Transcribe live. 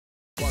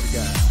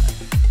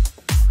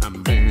I'm a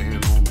man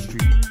on the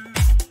street.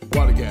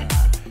 What a guy.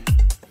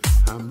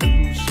 I'm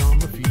loose on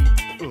my feet.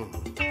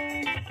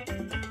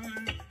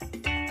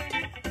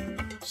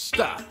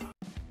 Stop.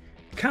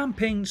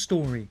 Campaign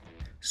story.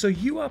 So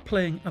you are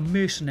playing a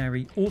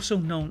mercenary, also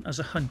known as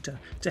a hunter,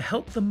 to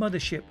help the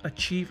mothership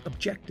achieve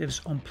objectives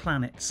on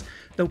planets,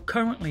 though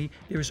currently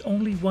there is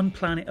only one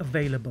planet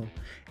available.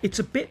 It's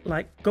a bit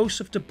like Ghost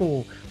of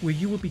Tabor, where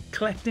you will be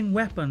collecting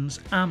weapons,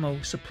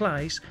 ammo,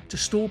 supplies to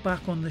store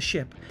back on the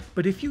ship,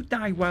 but if you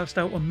die whilst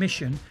out on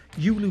mission,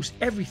 you lose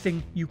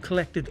everything you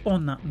collected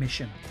on that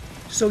mission.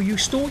 So you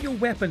store your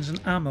weapons and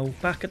ammo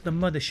back at the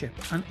mothership,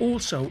 and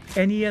also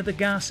any other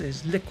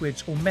gases,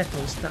 liquids or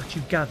metals that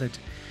you gathered.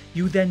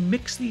 You then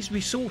mix these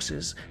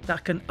resources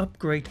that can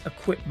upgrade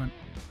equipment.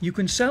 You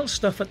can sell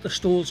stuff at the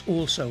stalls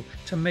also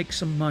to make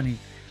some money,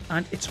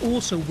 and it's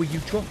also where you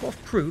drop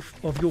off proof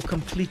of your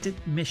completed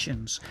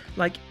missions.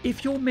 Like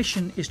if your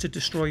mission is to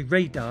destroy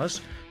radars,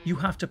 you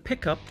have to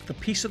pick up the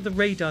piece of the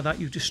radar that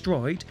you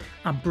destroyed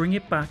and bring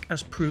it back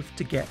as proof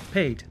to get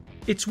paid.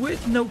 It's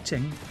worth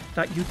noting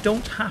that you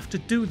don't have to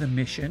do the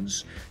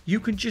missions, you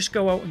can just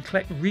go out and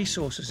collect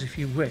resources if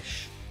you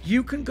wish.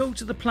 You can go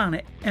to the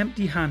planet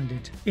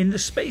empty-handed. In the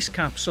space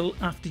capsule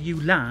after you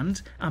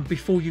land and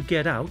before you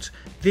get out,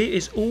 there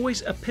is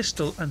always a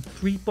pistol and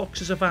 3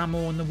 boxes of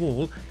ammo on the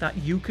wall that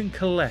you can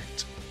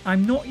collect.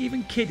 I'm not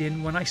even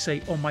kidding when I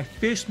say on my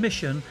first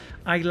mission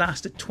I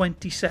lasted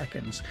 20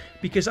 seconds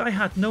because I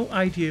had no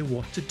idea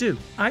what to do.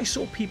 I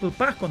saw people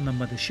back on the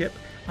mothership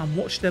and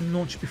watched them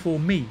launch before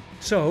me,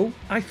 so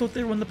I thought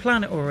they were on the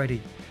planet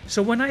already.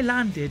 So when I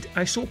landed,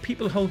 I saw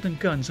people holding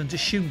guns and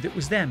assumed it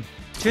was them.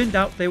 Turned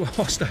out they were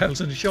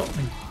hostiles and shot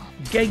me.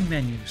 Game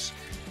menus.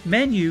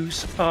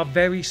 Menus are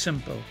very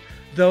simple,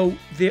 though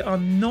there are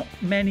not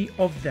many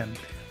of them,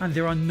 and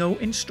there are no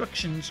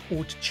instructions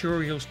or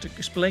tutorials to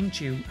explain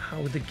to you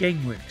how the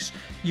game works.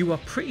 You are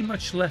pretty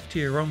much left to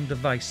your own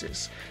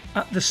devices.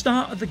 At the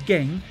start of the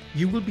game,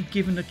 you will be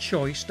given a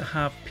choice to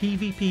have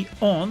PvP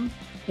on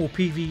or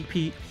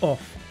PvP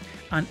off,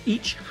 and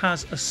each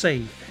has a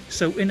save,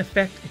 so in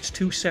effect it's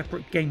 2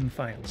 separate game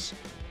files.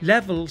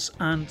 Levels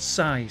and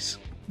size.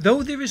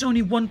 Though there is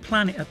only one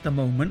planet at the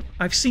moment,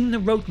 I've seen the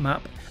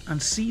roadmap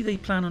and see they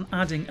plan on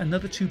adding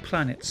another 2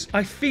 planets.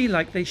 I feel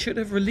like they should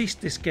have released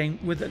this game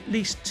with at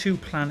least 2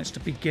 planets to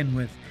begin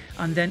with,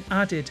 and then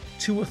added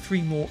 2 or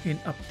 3 more in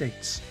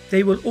updates.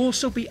 They will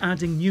also be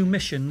adding new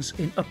missions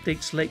in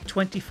updates late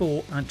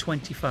 24 and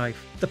 25.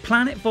 The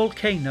planet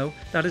Volcano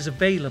that is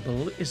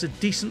available is a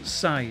decent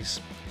size.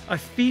 I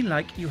feel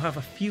like you have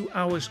a few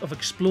hours of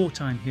explore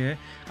time here,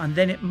 and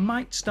then it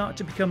might start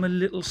to become a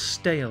little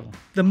stale.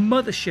 The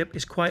mothership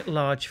is quite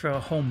large for our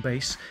home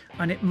base,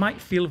 and it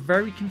might feel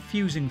very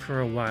confusing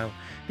for a while.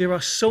 There are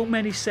so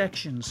many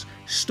sections.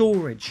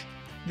 Storage.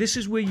 This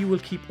is where you will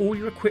keep all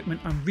your equipment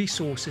and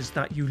resources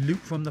that you loot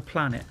from the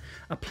planet.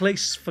 A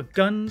place for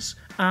guns,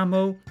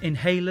 ammo,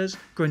 inhalers,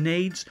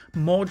 grenades,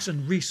 mods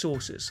and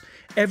resources.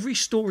 Every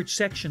storage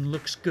section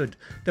looks good,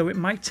 though it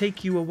might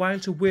take you a while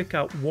to work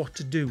out what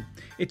to do.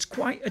 It's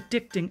quite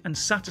addicting and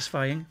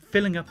satisfying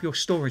filling up your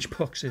storage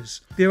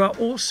boxes. There are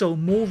also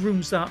more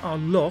rooms that are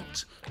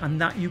locked and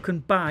that you can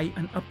buy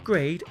and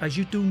upgrade as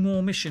you do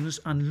more missions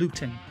and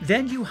looting.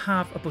 Then you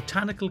have a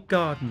botanical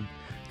garden,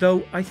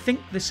 though I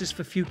think this is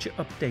for future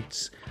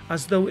updates,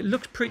 as though it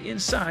looks pretty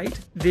inside,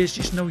 there's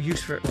just no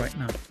use for it right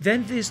now.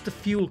 Then there's the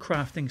fuel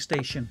crafting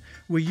station,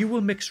 where you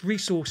will mix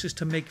resources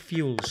to make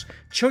fuels.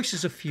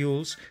 Choices of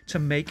fuels to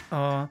make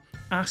are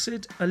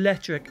acid,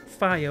 electric,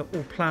 fire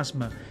or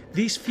plasma.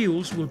 These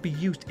fuels will be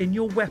used in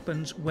your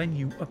weapons when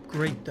you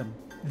upgrade them.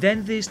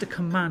 Then there's the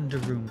commander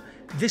room.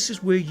 This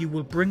is where you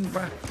will bring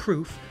back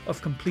proof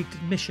of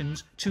completed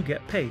missions to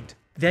get paid.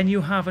 Then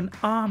you have an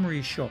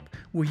armory shop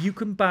where you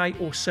can buy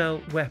or sell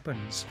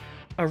weapons.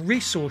 A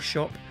resource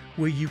shop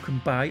where you can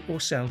buy or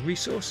sell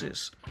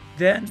resources.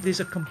 Then there's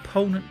a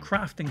component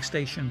crafting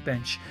station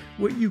bench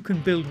where you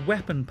can build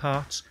weapon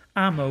parts,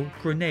 ammo,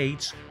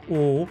 grenades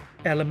or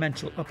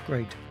elemental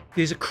upgrade.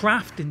 There's a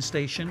crafting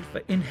station for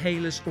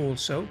inhalers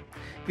also.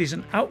 There's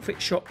an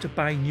outfit shop to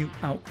buy new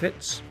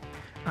outfits.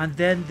 And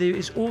then there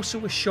is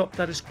also a shop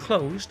that is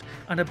closed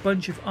and a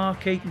bunch of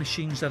arcade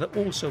machines that are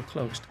also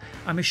closed.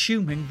 I'm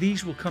assuming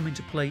these will come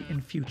into play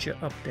in future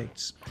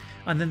updates.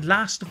 And then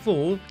last of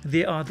all,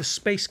 there are the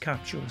space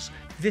capsules.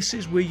 This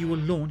is where you will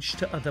launch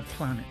to other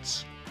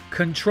planets.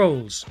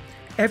 Controls.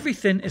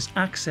 Everything is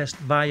accessed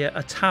via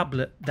a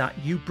tablet that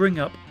you bring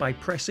up by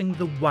pressing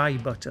the Y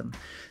button.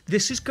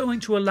 This is going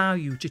to allow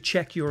you to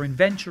check your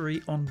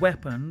inventory on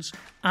weapons,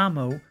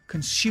 ammo,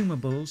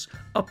 consumables,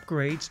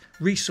 upgrades,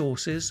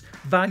 resources,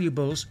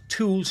 valuables,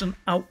 tools and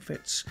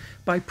outfits.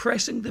 By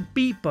pressing the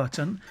B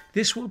button,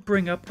 this will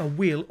bring up a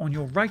wheel on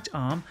your right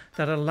arm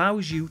that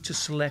allows you to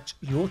select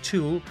your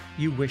tool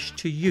you wish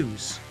to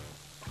use.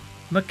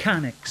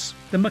 Mechanics.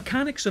 The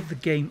mechanics of the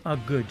game are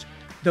good,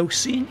 though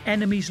seeing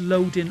enemies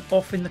loading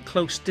off in the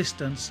close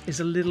distance is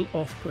a little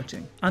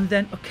off-putting. And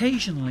then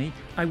occasionally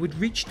I would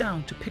reach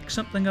down to pick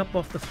something up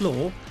off the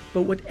floor,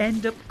 but would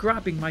end up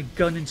grabbing my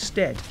gun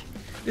instead.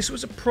 This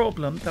was a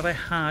problem that I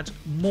had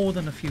more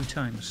than a few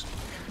times.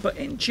 But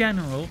in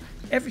general,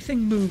 everything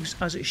moves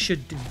as it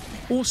should do.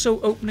 Also,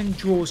 opening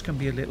drawers can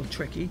be a little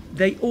tricky.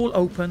 They all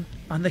open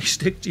and they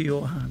stick to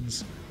your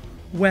hands.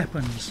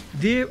 Weapons.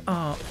 There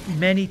are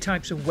many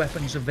types of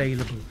weapons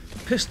available.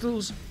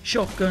 Pistols,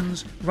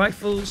 shotguns,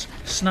 rifles,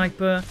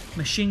 sniper,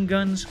 machine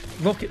guns,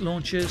 rocket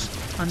launchers,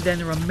 and then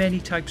there are many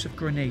types of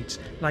grenades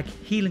like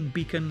healing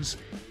beacons,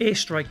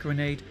 airstrike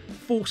grenade,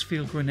 force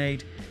field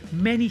grenade,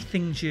 many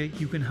things here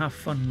you can have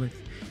fun with.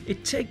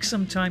 It takes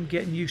some time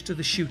getting used to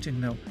the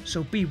shooting though,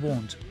 so be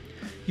warned.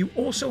 You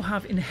also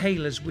have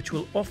inhalers which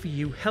will offer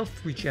you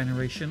health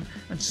regeneration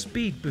and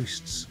speed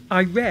boosts.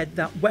 I read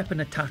that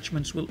weapon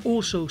attachments will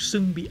also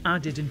soon be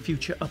added in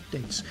future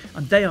updates,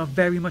 and they are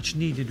very much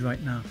needed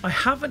right now. I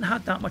haven't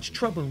had that much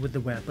trouble with the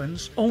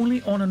weapons,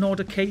 only on an odd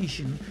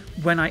occasion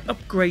when I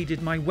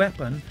upgraded my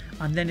weapon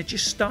and then it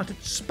just started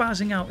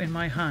spazzing out in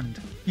my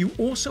hand. You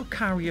also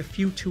carry a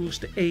few tools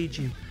to aid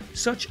you,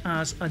 such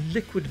as a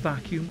liquid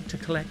vacuum to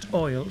collect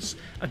oils,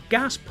 a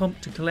gas pump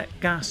to collect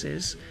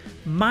gases,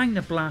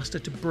 miner blaster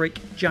to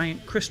break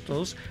giant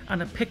crystals,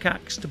 and a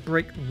pickaxe to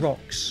break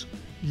rocks.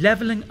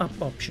 Leveling up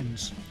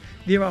options.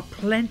 There are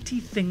plenty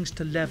things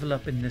to level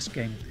up in this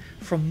game,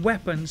 from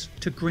weapons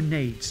to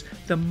grenades,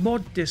 the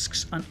mod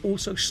discs, and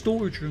also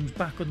storage rooms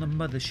back on the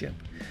mothership.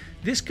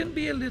 This can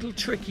be a little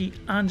tricky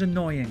and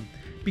annoying,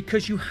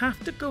 because you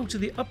have to go to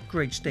the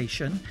upgrade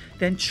station,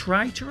 then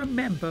try to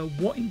remember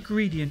what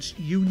ingredients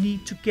you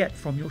need to get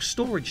from your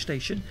storage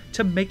station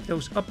to make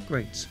those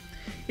upgrades.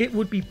 It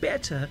would be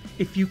better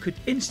if you could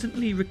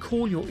instantly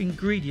recall your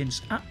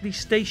ingredients at these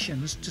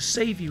stations to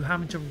save you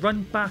having to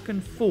run back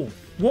and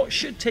forth. What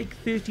should take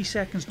 30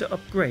 seconds to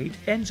upgrade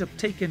ends up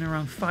taking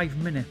around 5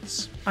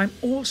 minutes. I'm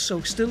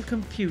also still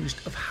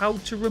confused of how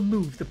to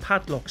remove the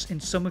padlocks in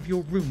some of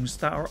your rooms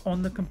that are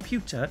on the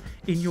computer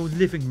in your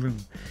living room.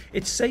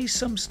 It says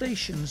some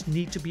stations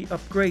need to be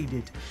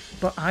upgraded,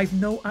 but I've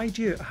no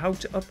idea how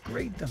to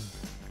upgrade them.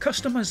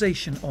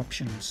 Customization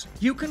options.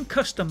 You can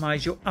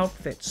customize your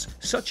outfits,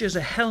 such as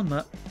a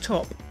helmet,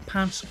 top,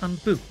 pants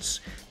and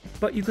boots,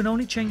 but you can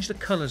only change the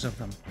colors of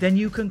them. Then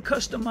you can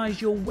customize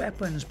your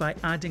weapons by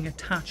adding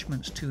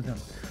attachments to them.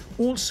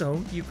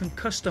 Also, you can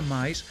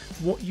customize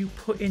what you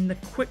put in the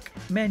quick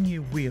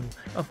menu wheel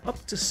of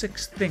up to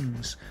 6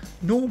 things.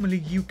 Normally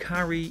you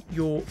carry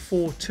your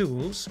 4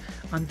 tools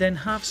and then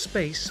have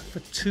space for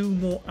 2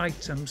 more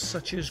items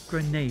such as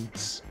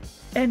grenades.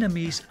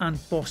 Enemies and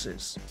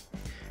bosses.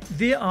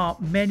 There are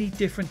many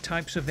different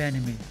types of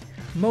enemy,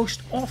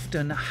 most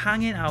often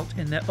hanging out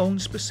in their own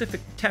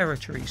specific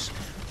territories.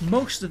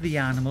 Most of the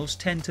animals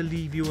tend to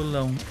leave you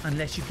alone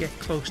unless you get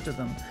close to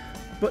them,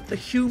 but the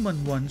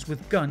human ones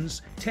with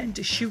guns tend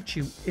to shoot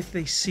you if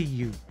they see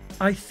you.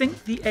 I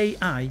think the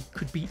AI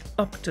could be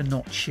upped a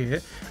notch here,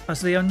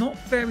 as they are not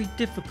very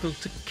difficult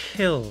to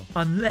kill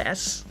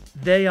unless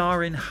they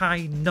are in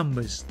high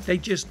numbers. They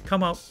just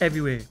come out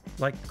everywhere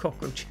like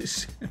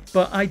cockroaches.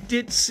 But I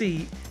did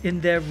see in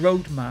their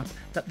roadmap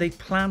that they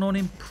plan on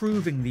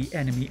improving the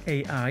enemy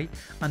AI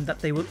and that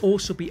they will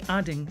also be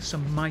adding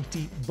some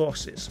mighty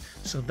bosses,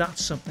 so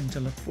that's something to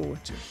look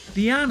forward to.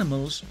 The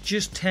animals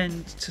just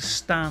tend to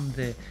stand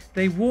there.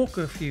 They walk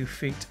a few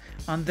feet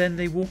and then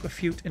they walk a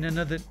few in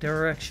another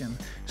direction,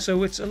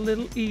 so it's a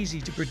little easy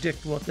to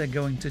predict what they're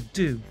going to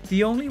do.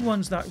 The only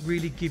ones that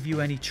really give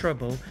you any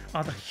trouble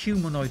are the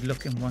humanoid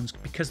looking ones,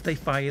 because they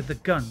fire the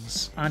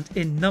guns, and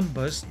in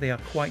numbers they are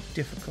quite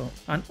difficult.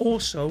 And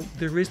also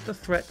there is the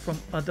threat from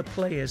other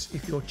players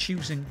if you're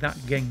choosing that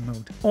game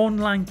mode.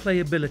 Online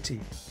playability.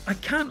 I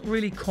can't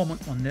really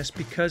comment on this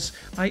because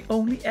I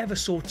only ever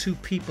saw 2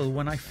 people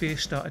when I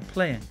first started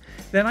playing.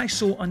 Then I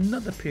saw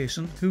another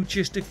person who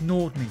just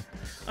ignored me.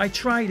 I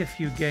tried a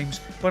few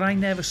games, but I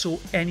never saw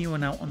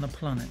anyone out on the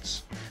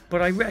planets.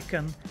 But I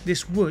reckon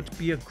this would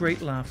be a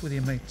great laugh with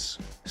your mates.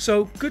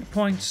 So good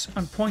points,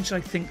 and points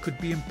I think could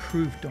be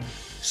improved on.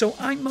 So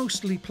I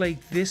mostly played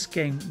this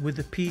game with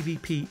the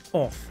PvP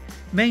off,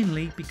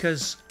 mainly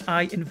because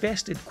I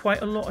invested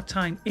quite a lot of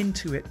time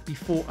into it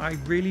before I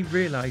really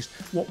realised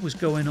what was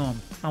going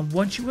on. And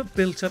once you have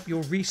built up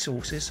your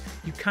resources,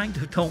 you kind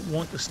of don't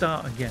want to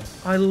start again.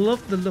 I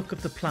love the look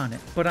of the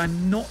planet, but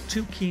I'm not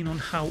too keen on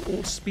how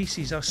all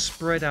species are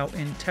spread out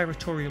in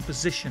territorial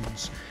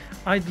positions.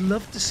 I'd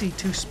love to see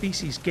 2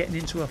 species getting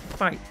into a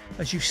fight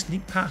as you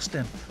sneak past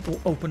them or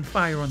open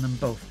fire on them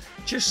both.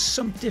 Just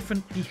some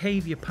different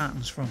behaviour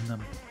patterns from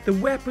them. The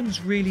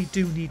weapons really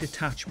do need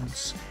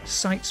attachments,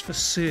 sights for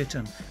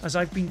certain, as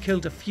I've been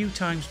killed a few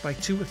times by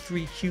 2 or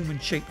 3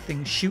 human-shaped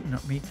things shooting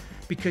at me,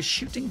 because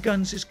shooting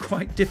guns is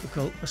quite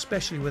difficult,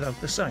 especially without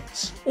the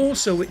sights.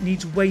 Also, it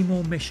needs way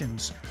more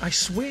missions. I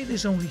swear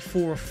there's only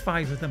 4 or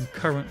 5 of them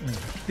currently.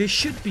 There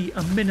should be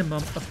a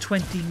minimum of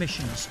 20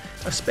 missions,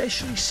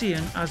 especially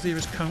seeing as there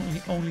is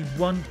currently only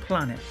 1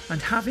 planet,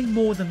 and having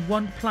more than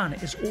 1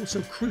 planet is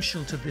also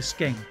crucial to this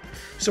game.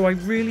 So I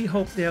really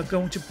hope they are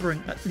going to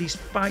bring at least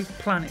 5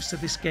 planets to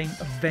this game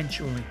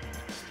eventually.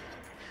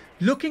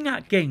 Looking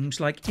at games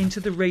like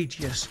Into the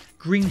Radius,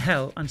 Green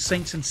Hell and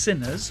Saints and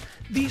Sinners,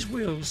 these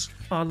worlds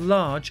are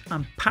large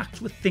and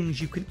packed with things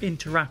you can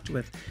interact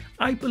with.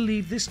 I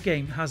believe this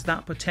game has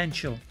that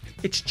potential.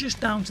 It's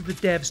just down to the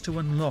devs to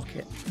unlock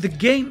it. The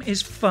game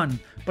is fun,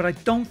 but I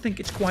don't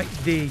think it's quite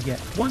there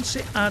yet. Once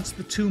it adds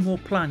the 2 more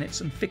planets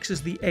and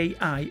fixes the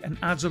AI and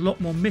adds a lot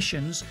more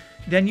missions,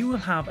 then you will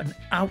have an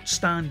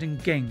outstanding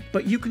game.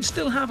 But you can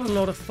still have a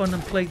lot of fun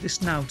and play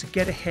this now to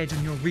get ahead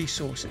on your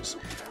resources.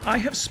 I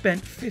have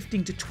spent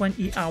 15 to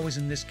 20 hours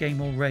in this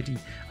game already,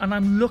 and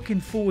I'm looking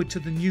forward to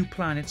the new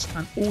planets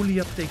and all the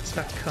updates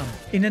that come.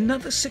 In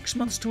another 6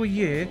 months to a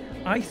year,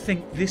 I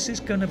think this is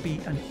going to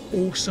be an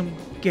awesome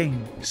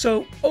game.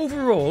 So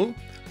overall,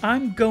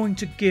 I'm going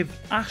to give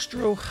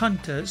Astro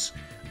Hunters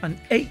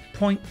an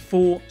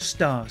 8.4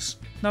 stars.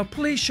 Now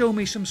please show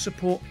me some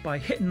support by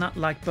hitting that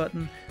like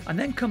button and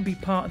then come be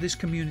part of this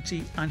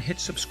community and hit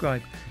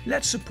subscribe.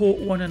 Let's support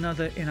one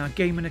another in our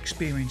gaming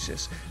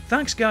experiences.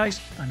 Thanks guys,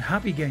 and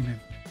happy gaming.